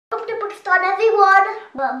Pakistan, everyone.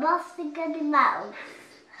 Badshahi-Mosque.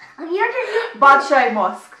 I'm here to do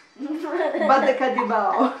Badshahi-Mosque.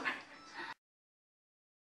 Badakadibao.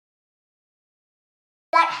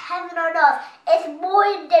 like heaven on earth. It's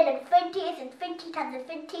more than infinity. It's infinity times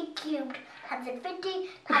infinity cubed times infinity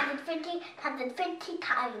times infinity times infinity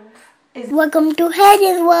times. Welcome to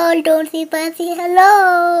Haider's world. Don't say fancy.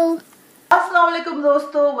 Hello. Assalamu alaikum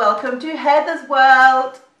dosto. Welcome to Haider's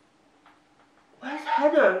world. Where's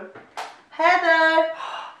Haider? Haider.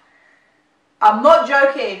 I'm not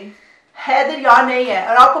joking. Haider यहाँ नहीं है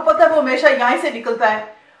और आपको पता है वो हमेशा यहाँ से निकलता है.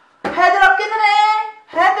 Haider आप किधर हैं?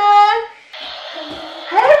 Haider.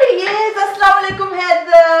 Here he is. Assalamu alaikum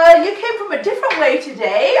Haider. You came from a different way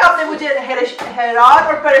today. आपने मुझे हैरान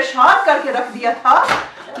और परेशान करके रख दिया था.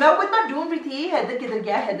 मैं आपको इतना ढूंढ रही थी. Haider किधर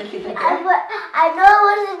गया? Haider किधर गया? I know I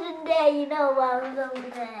wasn't there. You know I was over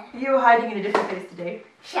there. You were hiding in a different place today.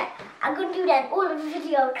 Shut. I'm going to do that all in the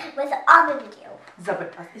video with the other video.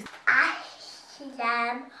 Zabardast.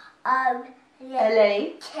 LA.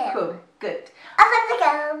 Cool. Good.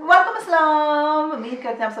 Assalamualaikum. Welcome assalam. उम्मीद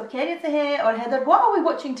करते हैं आप सब खैरियत से हैं. और Haider, what are we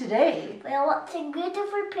watching today? We are watching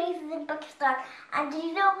beautiful places in Pakistan. And do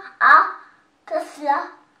you know Tesla?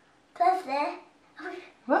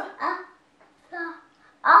 What?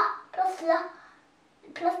 Tesla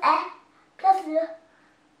plus A plus L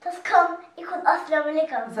plus come equals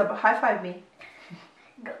Assalamualaikum. Zab, high five me.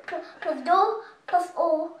 Plus do plus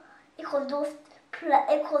O equals dos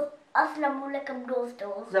equals Assalamualaikum dos.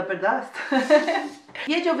 Zabardast.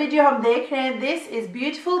 ये जो video हम देख रहे हैं, this is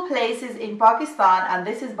beautiful places in Pakistan and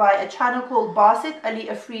this is by a channel called Basit Ali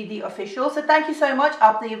Afridi Official. So thank you so much.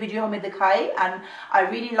 आपने ये video हमें दिखाई and I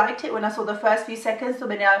really liked it when I saw the first few seconds. So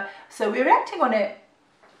we're reacting on it.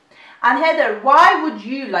 And Haider, why would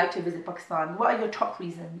you like to visit Pakistan? What are your top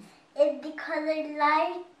reasons? It's because I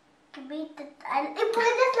like to meet the.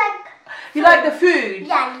 Just like. You like the food?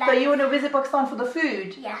 Yeah. So you want to visit Pakistan for the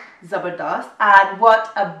food? Yeah. Zabardast. And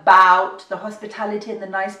what about the hospitality and the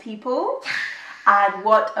nice people? And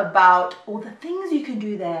what about all the things you can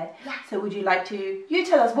do there? Yeah. So would you like to? You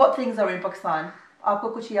tell us what things are in Pakistan.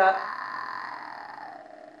 Aapko kuch yaad?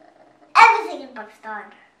 Everything in Pakistan.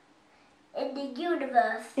 In the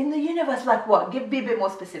universe. In the universe, like what? Be a bit more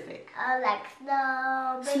specific. Like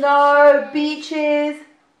snow. Snow, beaches.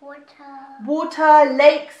 Water,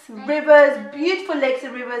 lakes, rivers, beautiful lakes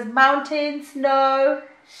and rivers, mountains, snow.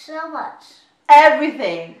 So much.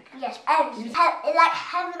 Everything. Yes, everything. Like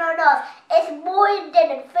heaven on earth. It's more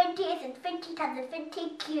than infinity. It's infinity times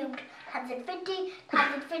infinity cubed times infinity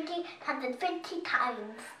times infinity times infinity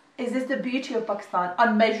times. Is this the beauty of Pakistan?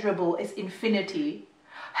 Unmeasurable. It's infinity.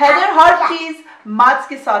 Haider हर चीज maths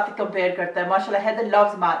के साथ compare करता है. माशाल्लाह Haider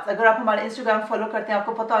loves maths. अगर आप हमारे Instagram follow करते हैं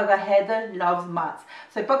आपको पता होगा Haider loves maths.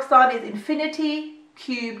 So Pakistan is infinity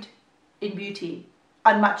cubed in beauty,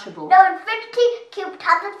 unmatchable. No, infinity cubed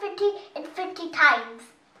times infinity times.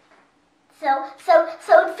 So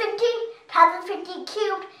infinity times infinity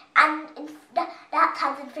cubed and that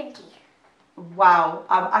times infinity. Wow,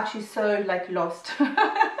 I'm actually so like lost.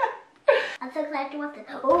 I'm so excited to watch it.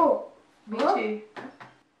 Oh, me too.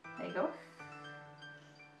 There you go.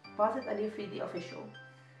 Basit Ali Afridi Official.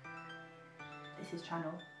 This is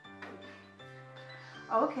channel.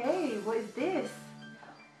 Okay, what is this?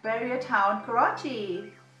 Bahria town,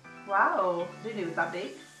 Karachi. Wow, didn't know it was that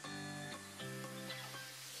big.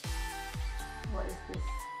 What is this?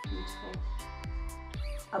 Beautiful.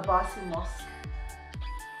 Abbasi Mosque.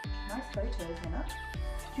 Nice photos, you know?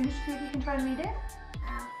 Do you can try and read it?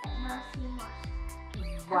 Abbasi Mosque.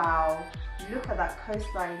 Wow, look at that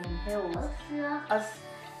coastline and hills.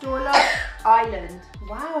 Astola Island.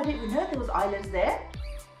 Wow, I didn't even know there was islands there.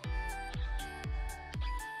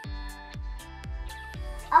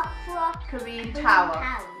 Karim Tower.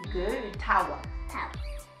 Good, tower.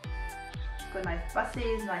 Got nice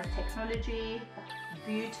buses, nice technology.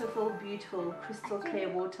 Beautiful, beautiful, crystal clear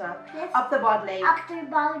water. Attabad Lake.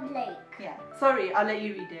 Attabad Lake. Yeah, sorry, I'll let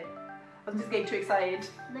you read it. I'm just getting too excited.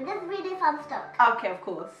 But just read it from stuck. Okay, of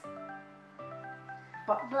course.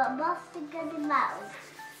 Badshahi-Mosque.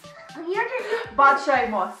 I'm here to do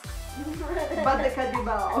Badshahi-Mosque.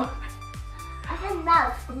 Badakadibao. I said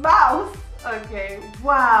mouse. Mouse? Okay,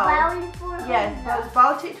 wow. Bahawalpur. Yes,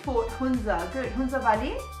 Baltit Fort, Hunza. Good. Hunza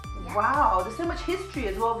Valley? Yeah. Wow, there's so much history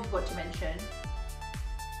as well we've got to mention.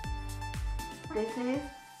 This is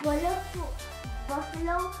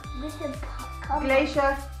Buffalo with a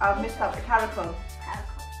Glacier. I've missed out the Karakorum.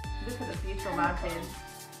 Look at the beautiful mountains.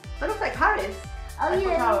 That looks like Paris. Oh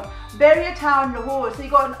Eiffel yeah. Tower. Bahria town, Lahore. So you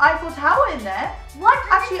got an Eiffel Tower in there. What?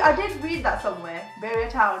 Actually, I did read that somewhere. Bahria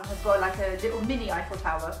town has got like a little mini Eiffel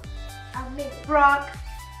Tower. A mini. Brak.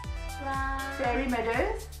 Fairy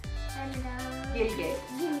Meadows. And Gilgit.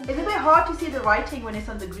 It's a bit hard to see the writing when it's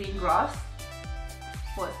on the green grass.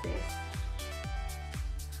 What's this?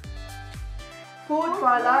 Fort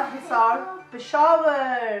BALA, HISAR,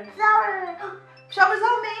 Peshawar. Peshawar's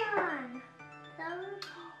on me.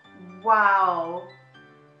 Wow.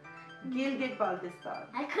 Gilgit-Baltistan.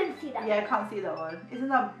 I couldn't see that. Yeah, I can't see that one. Isn't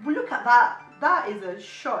that? Well, look at that. That is a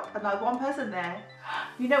shot. And that one person there.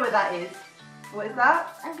 You know where that is. What is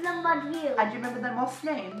that? Islamabad view. And do you remember the mosque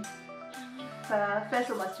name?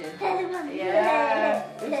 Faisal Masjid. Yeah. Yeah.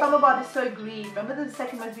 Islamabad is so green. Remember the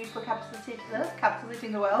second most beautiful capital city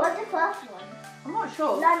in the world? What's the first one? I'm not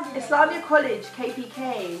sure. London. Islamia College,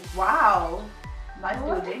 KPK. Wow. Nice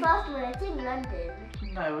What's building. the first one? I think London.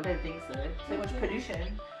 No, I don't think so. So much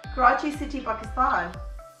pollution. Karachi City, Pakistan.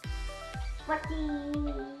 What's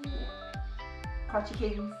the... Karachi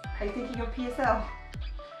Kings. Are you thinking of PSL?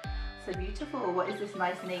 So beautiful. What is this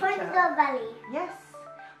nice nature? Hunza Valley. Yes.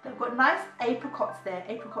 They've got nice apricots there.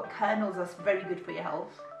 Apricot kernels are very good for your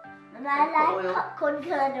health. And I like popcorn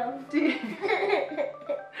kernels.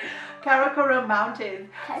 Karakorum Mountains.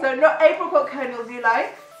 So not apricot kernels you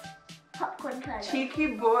like? Popcorn kernels.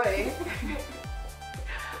 Cheeky boy.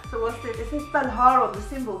 So what's this? This is Talhar on the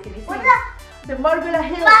symbol. Can you see? What's that? The Margalla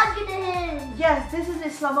Hills. Margalla Hills. Yes, this is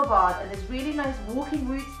Islamabad, and there's really nice walking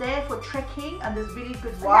routes there for trekking, and there's really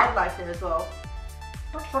good wildlife there as well.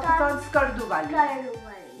 Pakistan-Skardu-valley.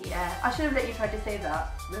 Skardu-valley. Yeah, I should have let you try to say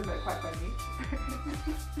that. They were quite funny.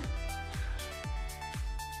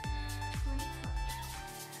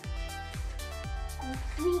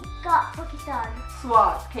 We got Pakistan.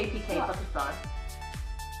 Swat, KPK, Pakistan.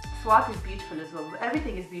 Swat is beautiful as well.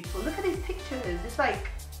 Everything is beautiful. Look at these pictures. It's like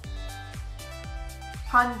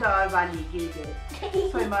Shandur Valley,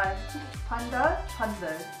 Gilgit. Sorry, man. Hunza.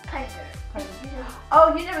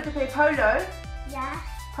 Oh, you never to play polo? Yeah.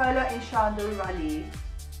 Polo in Shandur Valley.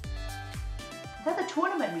 They had a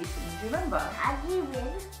tournament recently, do you remember? How did you win?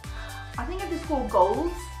 I think it was called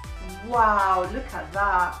Golds. Wow, look at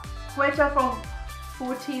that. Quetta from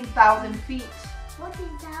 14,000 feet.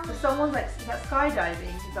 14,000. So someone's like, is that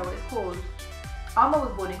skydiving? Is that what it's called? Amma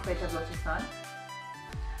was born in Quetta, Balochistan.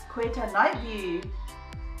 Quetta night view.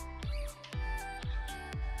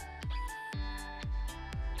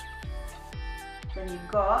 Then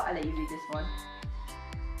you've got, I'll let you read this one.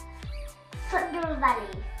 Shandur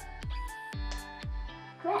Valley.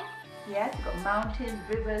 Correct. Yes, you've got mountains,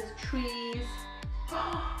 rivers, trees.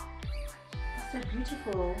 That's so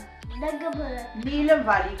beautiful. Nanga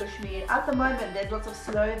Valley, Kashmir. At the moment, there's lots of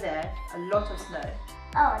snow there. A lot of snow.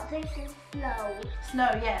 Oh, this is slow.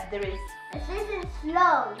 Snow, yeah, there is. This is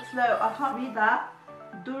slow. Slow, I can't read that.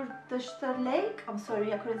 Durtashtar Lake? I'm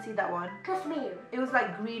sorry, I couldn't see that one. Kashmir. It was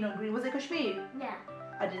like green on green. Was it Kashmir? Yeah.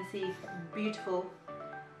 I didn't see. Beautiful.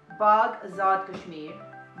 Azad Kashmir.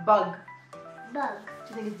 Bug. Bug.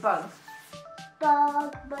 Do you think it's bug?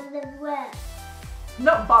 Bug, but then where?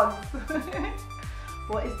 Not bugs.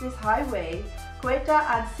 What is this highway? Quetta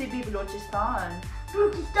and Sibi, Balochistan.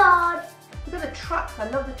 Balochistan. Look at the trucks. I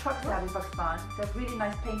love the trucks they have in Pakistan. They have really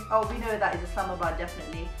nice paint. Oh, we know that is Islamabad,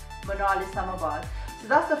 definitely. Manal, Islamabad. So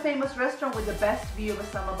that's the famous restaurant with the best view of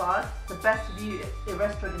Islamabad. The best view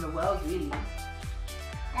restaurant in the world, really.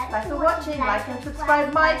 Thanks for watching. Like and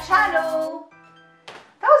subscribe my channel.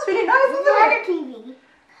 That was really nice, wasn't it? TV.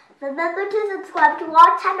 Remember to subscribe to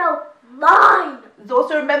our channel. Mine.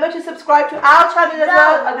 Also remember to subscribe to our channel as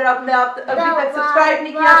well. अगर आपने अभी तक subscribe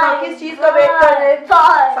नहीं किया तो किस चीज का wait कर रहे हैं? So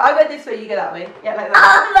I go this way, you go that way. Yeah, like that.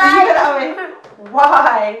 So you go that way.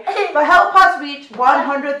 Why? But help us reach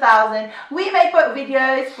 100,000. We make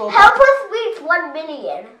videos for. Help us reach 1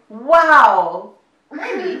 million. Wow.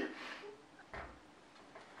 Maybe.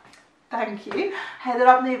 Thank you. Haider,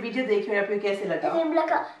 आपने video देखी और आपको कैसे लगा? I'm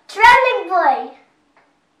like a traveling boy.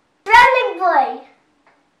 Traveling boy.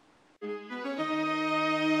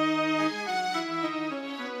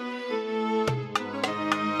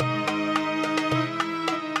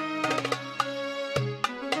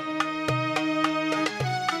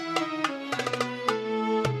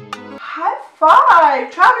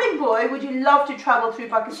 Five. Traveling boy, would you love to travel through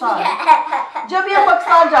Pakistan? जब भी हम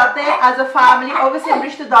पाकिस्तान जाते हैं as a family, obviously हम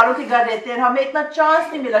रिश्तेदारों के घर रहते हैं, हमें इतना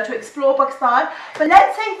chance नहीं मिला to explore Pakistan. But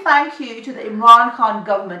let's say thank you to the Imran Khan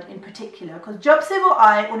government in particular, because जब से वो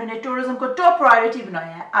आए, उन्होंने tourism को top priority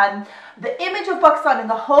बनाया है, and the image of Pakistan in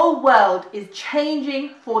the whole world is changing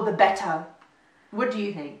for the better. What do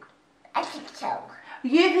you think? I think so.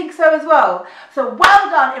 You think so as well? So well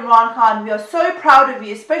done, Imran Khan. We are so proud of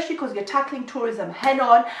you, especially because you're tackling tourism head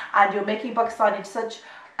on and you're making Pakistan into such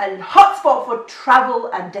a hotspot for travel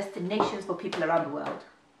and destinations for people around the world.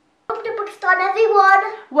 Welcome to Pakistan, everyone.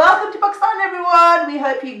 Welcome to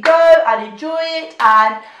hope you go and enjoy it,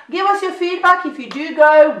 and give us your feedback if you do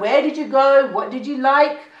go. Where did you go? What did you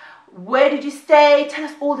like? Where did you stay? Tell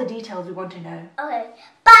us all the details, we want to know. Okay.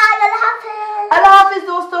 Bye, Allah Hafiz. Allah Hafiz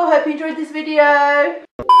dosto. Hope you enjoyed this video.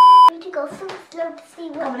 We need to go so slow to see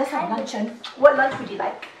what. Come on, let's have lunch. What lunch would you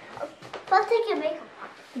like? First, take your makeup.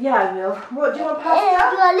 Yeah, I will. What, do you want pasta?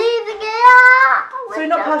 If you're leaving it. Sorry,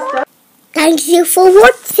 not pasta. Thank you for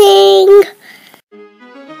watching.